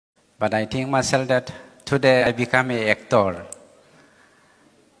But I think myself that today I become an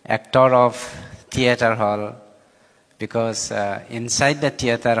actor of theater hall, because inside the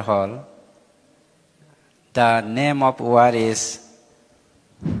theater hall, the name of war is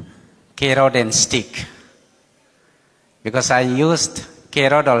carrot and stick. Because I used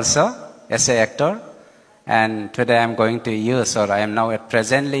carrot also as an actor, and today I am going to use, or I am now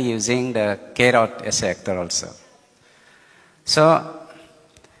presently using the carrot as an actor also. So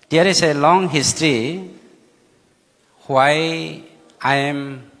there is a long history why I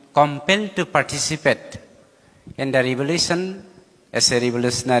am compelled to participate in the revolution as a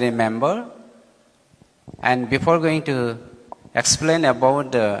revolutionary member. And before going to explain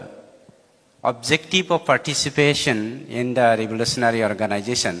about the objective of participation in the revolutionary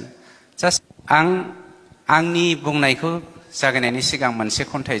organization, just आंनि बुंनायखौ जागायनायनि सिगां मोनसे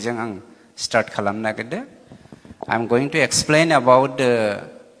खन्थाइजों आं start खालामनो नागिरदों. I'm going to explain about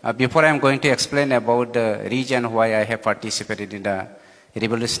before I'm going to explain about the reason why I have participated in the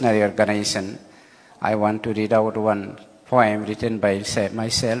revolutionary organization, I want to read out one poem written by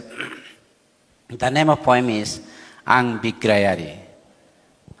myself. The name of poem is Ang Bigrayari.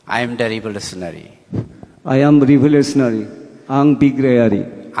 I am the revolutionary. I am revolutionary. Ang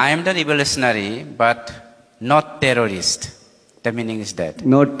Bigrayari. I am the revolutionary, but not terrorist. The meaning is that.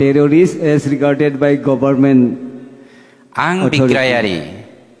 Not terrorist as regarded by government. Ang Bigrayari.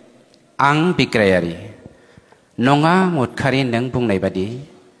 Ang Bigrayari. Nonga mutkari neng bungnai badi.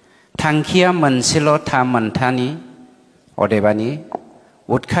 Tangkia monselo ta montani odebani.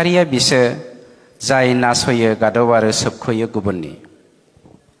 Utkariya bisa jai nasoyo gadowaru sobkoyo gubunni.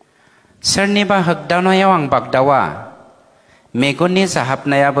 Soरनिबा होगदावनायाव आं बागदावा. मेगननि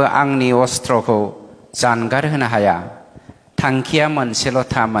जाहाबनायाबो आंनि अस्त्रखौ जानगार होनो हाया. थांखिया मोनसेल'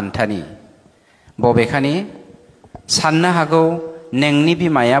 था मोनथानि. बबेखानि साननो हागौ नोंनि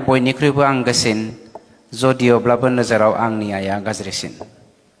बिमाया बयनिख्रुइबो आंगोसिन, जदिअब्लाबो नोजोराव आंनि आइया गाज्रिसिन.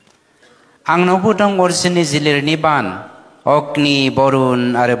 आंनावबो दं अर्जुननि जिलिरनि बान, अग्नि, बरुन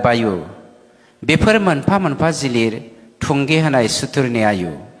आरो बायु. बेफोर मोनफा मोनफा जिलिर थुंगे होनाय सुथुरनि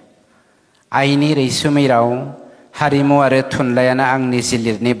आयु. आइनि रैसुमै राव, हारिमु आरो थुनलाइयानो आंनि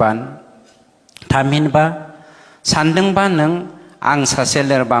जिलिरनि बान. थामहिनबा सानदोंबा नों आं सासे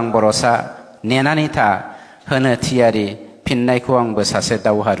लोरबां बर'सा, नेनानै था होनो थियारि फिननायखौ आंबो सासे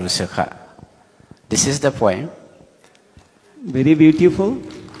दावहारुसोखा. This is the poem. Very beautiful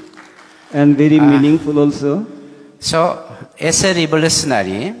and very meaningful also. So, as a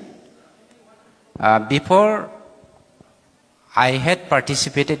revolutionary, before I had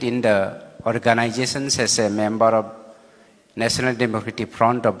participated in the organizations as a member of National Democratic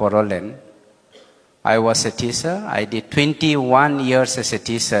Front of Bodoland, I was a teacher. I did 21 years as a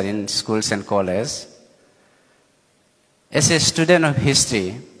teacher in schools and colleges. As a student of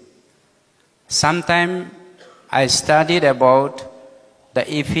history, sometime I studied about the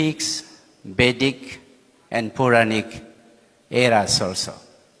epics, Vedic and Puranic eras also.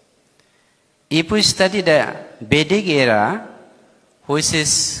 If we study the Vedic era, which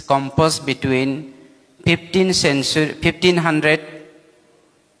is composed between 1500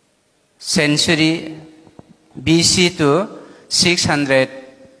 century BC to 600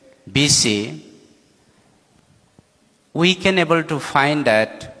 BC, we can able to find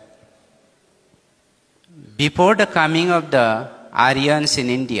that before the coming of the Aryans in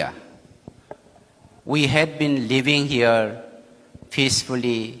India, we had been living here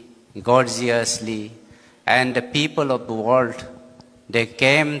peacefully, gorgeously, and the people of the world, they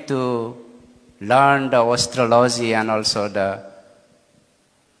came to learn the astrology and also the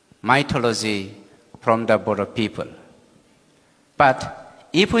mythology from the Bodo people. But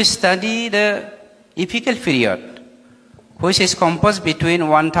if we study the epical period, which is composed between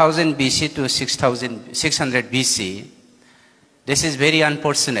 1000 BC to 600 BC, this is very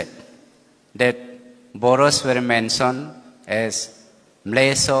unfortunate that Boros were mentioned as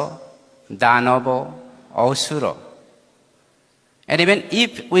Mleso, Danobo, Osuro. And even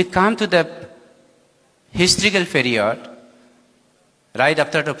if we come to the historical period, right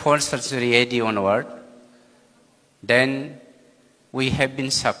after the 4th century AD onward, then we have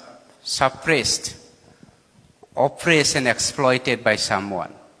been suppressed, oppressed and exploited by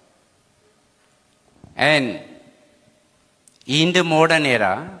someone. And in the modern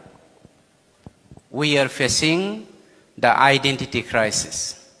era, we are facing the identity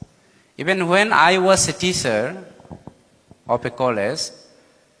crisis. Even when I was a teacher of a college,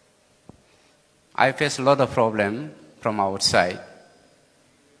 I faced a lot of problems from outside.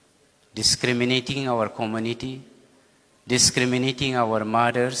 Discriminating our community, discriminating our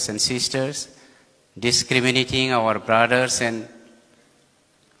mothers and sisters, discriminating our brothers and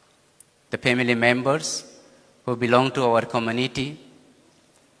the family members who belong to our community,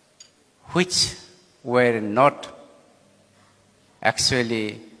 which were not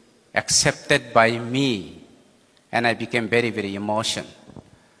actually accepted by me, and I became very, very emotional.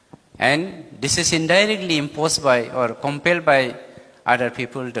 And this is indirectly imposed by or compelled by other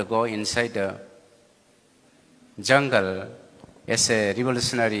people to go inside the jungle as a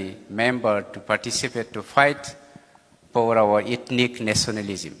revolutionary member to participate, to fight for our ethnic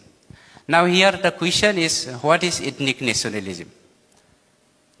nationalism. Now here the question is, what is ethnic nationalism?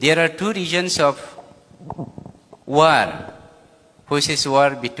 There are two regions of war, which is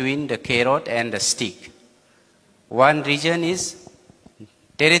war between the carrot and the stick. One region is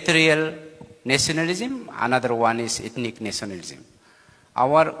territorial nationalism, another one is ethnic nationalism.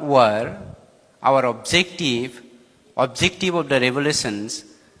 Our war, our objective of the revolutions,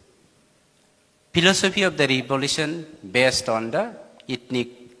 philosophy of the revolution based on the ethnic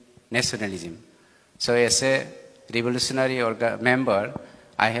nationalism. So as a revolutionary member,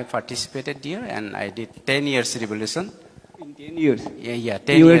 I have participated here and I did 10 years revolution. In 10 years? Yeah,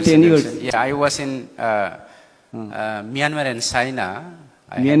 10 you years. Were 10 years? Yeah, I was in Myanmar and China.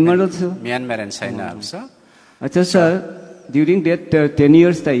 Myanmar also? Myanmar and China also. Achha, sir, during that 10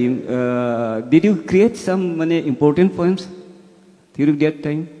 years time, did you create some important poems during that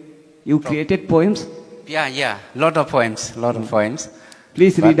time? You created poems? Yeah, lot of poems,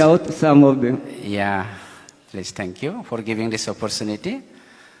 Please read out some of them. Yeah, please, thank you for giving this opportunity.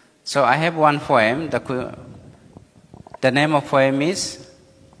 So I have one poem. The name of poem is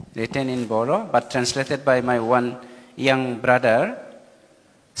written in Boro, but translated by my one young brother,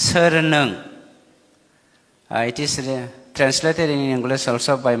 Sir Nung. It is translated in English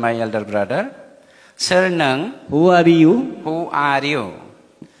also by my elder brother. Sir Nung. Who are you? Who are you?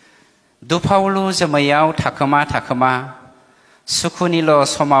 Dupaulu jamayaw takama sukunilo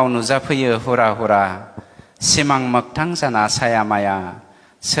somaw nujaphaiyo hura hura simang moktang jana saya maya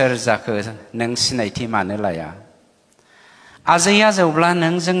सोर जाखो नों सिनायथि मानो लाया आजै आजौब्ला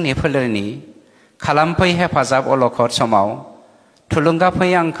नों जोंनि फोलेरनि खालामफै हेफाजाब अलखद समाव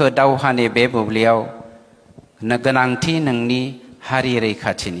थुलुंगाफै आंखो दावहानि बे बुब्लियाव गोनांथि नोंनि हारि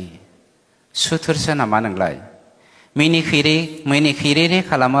रैखाथिनि सुथुरसो नामा नोंलाय मिनिखिरि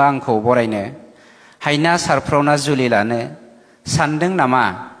खालामो आंखौ बरायनो हायना सारफ्रावना जुलि लानो सानदों नामा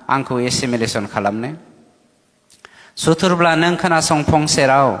आंखौ एसिमिलेसन खालामनो सुथुरब्ला नों खोनासं फंसे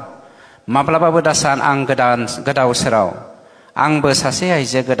राव माब्लाबाबो दासान आं गोदाव सोराव आंबो सासे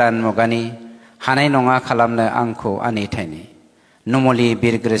आइजो गोदान मुगानि हानाय नङा खालामनो आंखौ आनिथायनि नुमलि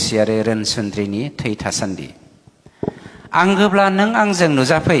बिरग्रोसि आरो रोनसुन्द्रिनि थै थासान्दि आंगोब्ला नों आंजों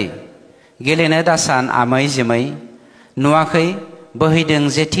नुजाफै गेलेनो दासान आमै जोमै नुवाखै बोहैदों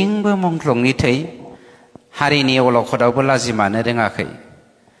जेथिंबो मुंख्लंनि थै हारिनि अलखदावबो लाजिमानो रोङाखै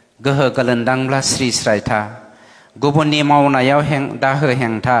गोहो गोलोन्दांब्ला स्रि स्रायथा गुबुननि मावनायाव दाहो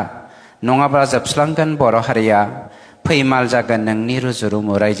हेंथा नङाब्ला जोबस्रांगोन बर' हारिया फैमाल जागोन नोंनि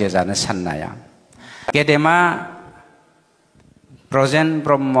रुजु-रुमु रायजो जानो साननाया गेदेमा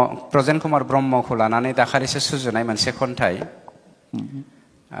ब्रजेन कुमार ब्रह्मखौ लानानै दाखालिसो सुजुनाय मोनसे खन्थाइ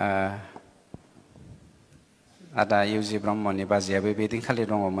आदा इउजि ब्रह्मनि बाजैयाबो बे दिनखालि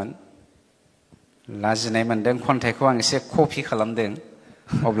दङमोन लाजिनाय मोनदों खन्थाइखौ आं एसे कपि खालामदों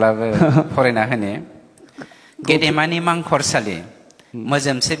अब्लाबो फरायना होनि गेदेमानि मांखरसालि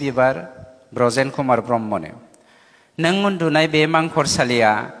मोजोमसे बिबार ब्रजेन कुमार ब्रह्मनो नों उन्दुनाय बे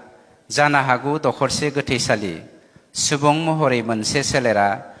मांखरसालिया जानो हागौ दखरसे गोथैसालि सुबुं महरै मोनसे सोलेरा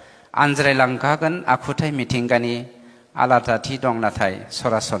आनज्रायलांखागोन आखुथाय मिथिंगानि आलादाथि दं नाथाय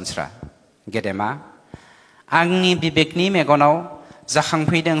सरासनस्रा गेदेमा आंनि बिबेकनि मेगनाव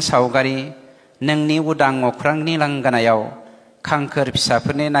जाखांफैदों सावगारि नोंनि उदां अख्रांनि लांगोनायाव खांखोर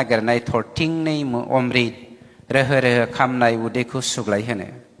फिसाफोरनि नागिरनाय थरथिंनै अमृत रोहो रोहो खामनाय उदैखौ सुग्लायहोनो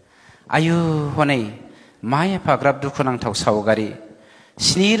आयु हनै मा एफाग्राब दुखुनांथाव सावगारि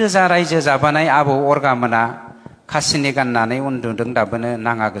 7,000 रायजो जाबानाय आबौ अरगामोना खासिनि गाननानै उन्दुदों दाबोनो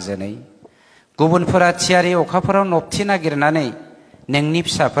नाङा गोजोनै गुबुनफोरा थियारि अखाफोराव नबथि नागिरनानै नोंनि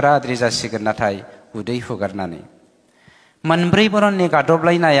फिसाफोरा आद्रि जासिगोन नाथाय उदै हुगारनानै मोनब्रै बरननि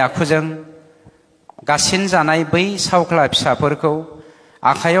गादबलायनाय आखुजों गासिन जानाय बै सावख्ला फिसाफोरखौ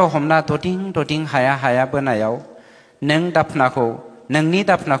आखायाव हमना ददिं ददिं हाया हाया बोनायाव नोंनि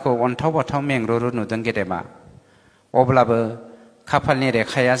दाफनाखौ अन्थाव बाथाव मेंरुरु नुदों गेदेमा अब्लाबो खाफालनि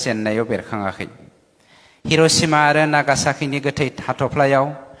रेखाया जेननायाव बेरखाङाखै हिर'शिमा आरो नागासाकिनि गोथै हाथफ्लायाव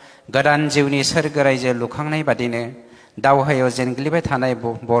गोदान जिउनि सोरगो रायजो लुखांनाय बादिनो दावहायाव जेनग्लिबाय थानाय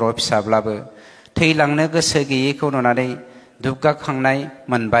बर' फिसाब्लाबो थैलांनो गोसो गैयैखौ नुनानै दुबगाखांनाय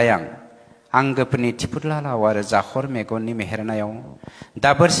मोनबाय आं आंगोफोरनि थिफुदलालाव आरो जाखर मेगननि मेहेरनायाव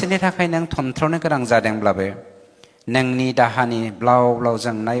दाबोरसेनि थाखाय नों थनथ्र'नो गोनां जादोंब्लाबो नोंनि दाहानि ब्लाव ब्लाव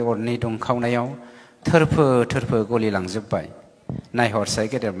जोंनाय अरनि दुंखावनायाव थोरफो थोरफो गलिलांजोब्बाय। नायहरसाय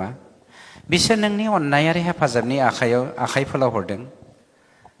गेदेरमा, बिसोर नोंनि अननाय आरो हेफाजाबनि आखाइ फोलावहरदों।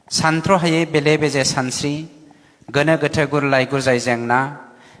 सानथ्र'हायै बेले बेजे सानस्रि, गोनो गोथो गुरलाय गुरजाय जेंना,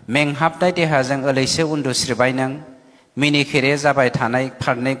 मेंहाबनाय देहाजों ओलैसो उन्दुस्रिबाय नों, मिनिखेरे जाबाय थानाय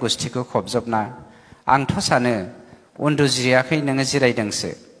फारनै गुस्थिखौ खबजबना। आंथ' सानो उन्दुज्रियाखै नोङो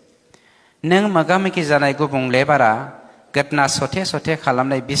जिरायदोंसो। नों मोगा मोगि जानाय गुबुंले बारा, गोदना सथे सथे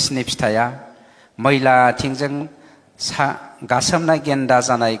खालामनाय बिसनि फिथाइया, मैला आथिंजों गासोमनाय गेन्दा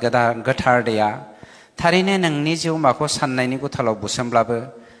जानाय गोथार दैया थारैनो नोंनि जिउमाखौ साननायनि गुथालाव बुसोमब्लाबो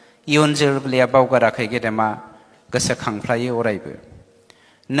इयुन जोलैया बावगाराखै गेदेमा, गोसोखांफ्लायो अरायबो।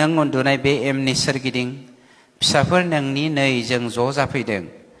 नों उन्दुनाय बे एमनि सोरगिदिं फिसाफोर नोंनि नै जों ज' जाफैदों,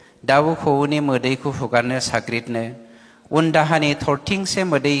 दाउ खौवौनि मोदैखौ हुगारनो साग्रिदनो, उन दाहानि थरथिंसे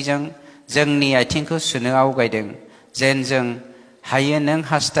मोदैजों जोंनि आथिंखौ सुनो आवगायदों, जेन जों हायो नों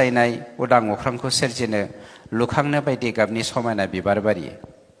हास्थायनाय उदां अख्रांखौ सोरजिनो, लुखांनो बायदि गाबनि समायना बिबार बारि।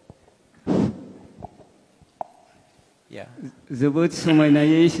 जोबोद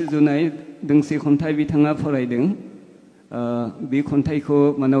समायनायै सुजुनाय दोंसे खन्थाइ बिथाङा फरायदों। बे खन्थाइखौ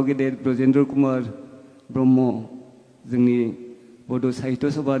मानाव गेदेर ब्रजेन्द्र कुमार ब्रह्म, जोंनि बड'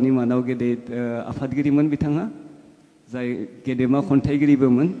 साहित्य सभानि मानाव गेदेर आफादगिरिमोन बिथाङा, जाय गेदेमा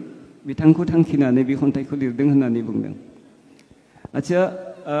खन्थाइगिरिबोमोन। बिथांखौ थांखिनानै बे खन्थाइखौ लिरदों होननानै बुंदों। आच्छा,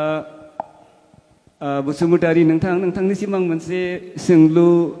 बसुमतारी नोंथांनिसिम आं मोनसे सोंलु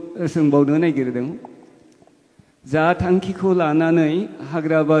सोंबावनो नागिरदों। जा थांखिखौ लानानै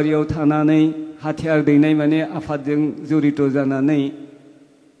हाग्राबारियाव थानानै हाथियार दैनाय माने आफादजों जड़ित जानानै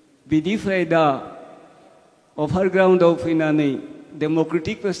बिनिफ्राय दा अभारग्राउन्डआव फैनानै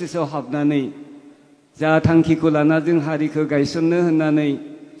डेम'क्रेटिक प्रसेसआव हाबनानै जा थांखिखौ लाना जों हारिखौ गायसननो होननानै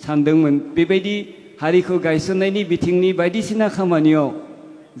सानदोंमोन, बेबायदि हारिखौ गायसननायनि बिथिंनि बायदिसिना खामानियाव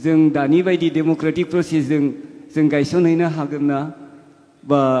जों दानि बायदि डेम'क्रेटिक प्रसेसजों जों गायसनहैनो हागोन ना?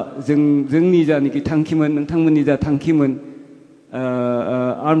 बा जोंनि जानाखि थांखिमोन, नोंथांमोननि जा थांखिमोन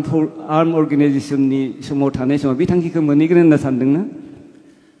आर्म अर्गेनाइजेसननि समाव थानाय समाव, बे थांखिखौ मोनहैगोन होनना सानदोंना?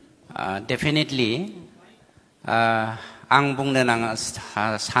 डेफिनेटलि आं बुंनो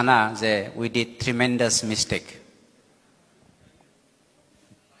साना जे वी डिड ट्रिमेन्डास मिस्टेक।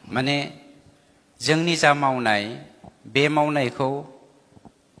 माने जोंनि जा मावनाय, बे मावनायखौ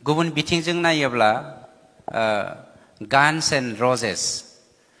गुबुन बिथिंजों नायोब्ला गान्स एन्ड रजेस,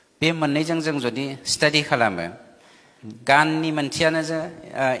 बे मोननैजों जों जुदि स्टाडि खालामो, गाननि मोनसेयानो जे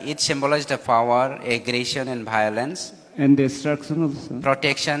it symbolize the power, aggression end violence, and destruction also,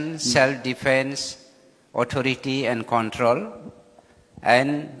 protection, self-defense, authority and control,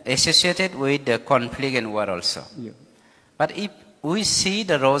 and associated with the conflict and war also. Yeah. But if we see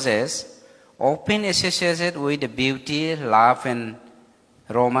the roses often associated with the beauty, love and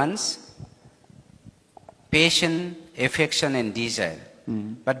romance, passion, affection and desire.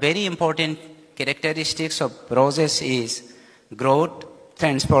 But very important characteristics of roses is growth,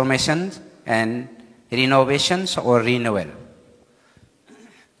 transformation and renovations or renewal.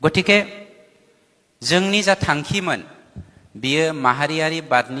 गतिके जोंनि जा थांखिमोन, बियो माहारियारि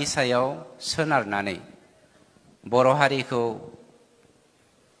बादनि सायाव सोनारनानै बर' हारिखौ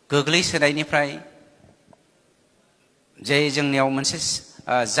गोग्लैसोनायनिफ्राय जे जोंनियाव मोनसे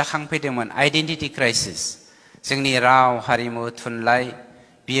जाखांफैदोंमोन आइडेन्टिटि क्राइसिस, जोंनि राव हारिमु थुनलाइ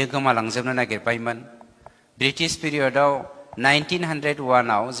बियो गोमालांजोबनो नागिरबायमोन। ब्रिटिश पिरियडआव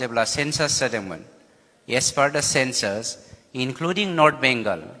 1901आव जेब्ला सेन्सास जादोंमोन, as per the census, including North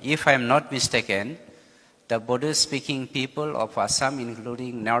Bengal, if I am not mistaken, the Bodo-speaking people of Assam,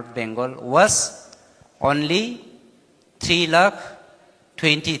 including North Bengal, was only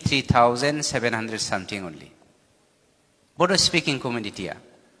 3,23,700 something only. Bodo-speaking community.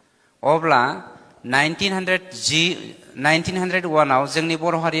 अब्ला 1901आव जोंनि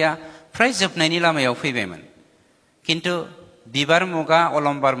बर' हारिया फ्राय जोबनायनि लामायाव फैबायमोन। किन्तु बिबार मुगा,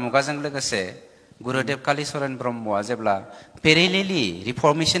 अलंबार मुगाजों लोगोसे गुरुदेव कालीचरण ब्रह्मआ जेब्ला पेरेलेलि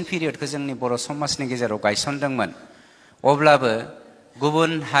रिफर्मेशन पिरियडखौ जोंनि बर' समाजनि गेजेराव गायसनदोंमोन, अब्लाबो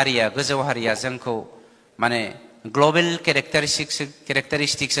गुबुन हारिया, गोजौ हारिया जोंखौ माने ग्लबेल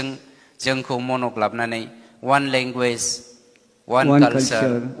केरेक्टारिस्टिक्सजों जोंखौ मन'ग्लाबनानै one language, one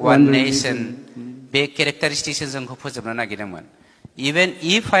culture, one nation, बे केरेक्टारिस्टिक्सजों जोंखौ फोजोबनो नागिरदोंमोन। Even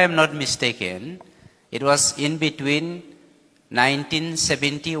if I am not mistaken, it was in between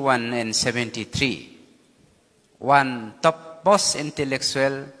 1971 and 73. One top most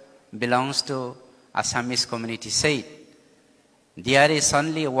intellectual belongs to Assamese community said, There is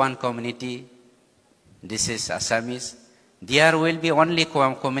only one community, this is Assamese. There will be only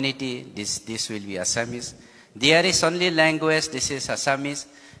community, this will be Assamese. There is only language, this is Assamese.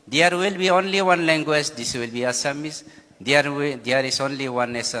 There will be only one language, this will be Assamese. There is only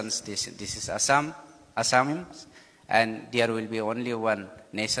one nation, this is Assamese. And there will be only one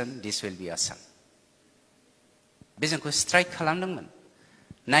nation, this will be Assam. Bizonko strike खालामदोंमोन.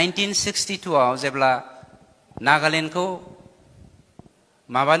 1962 आव जेब्ला नागालेण्डखौ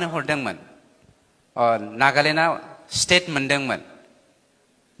माबानो हरदोंमोन, नागालेण्डआ state मोनदोंमोन,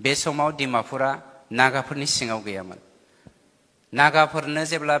 बे समाव डिमापुरा नागाफोरनि सिङाव गैयामोन. नागाफोरनो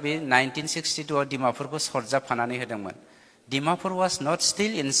जेब्ला बे 1962 आव डिमापुरखौ सरजाबफानानै होदोंमोन, Dimapur was not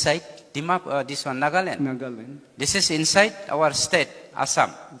still inside this one, Nagaland. This is inside our state,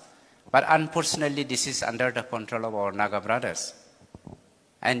 Assam. But unfortunately, this is under the control of our Naga brothers.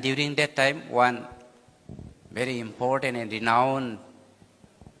 And during that time, one very important and renowned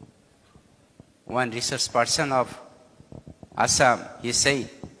research person of Assam, he said,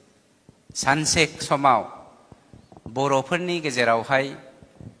 Sansek Somau, Borophorni गेजेरावहाय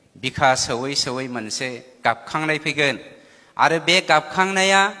बिखा सौयै सौयै मोनसे गाबखांनाय फैगोन आरो बे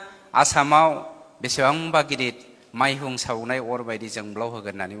गाबखांनाया आसामाव बेसेबांबा गिदिर माइहुं सावनाय अर बायदि जोंब्लाव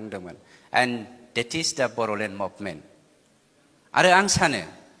होगोन होननानै बुंदोंमोन. And that is the Bodoland movement. आरो आं सानो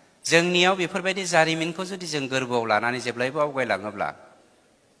जोंनियाव बेफोरबायदि जारिमिनखौ जुदि जों गोरबोआव लानानै जेब्लायबो आवगायलाङोब्ला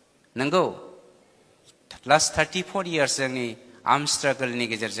नंगौ last 34 years जोंनि आर्म स्ट्रागलनि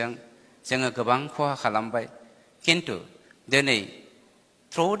गेजेरजों जोङो गोबां खहा खालामबाय. किन्तु दिनै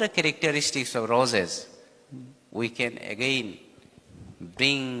through the characteristics of roses, we can again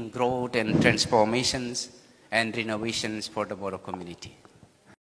bring growth and transformations and renovations for the Bodo community.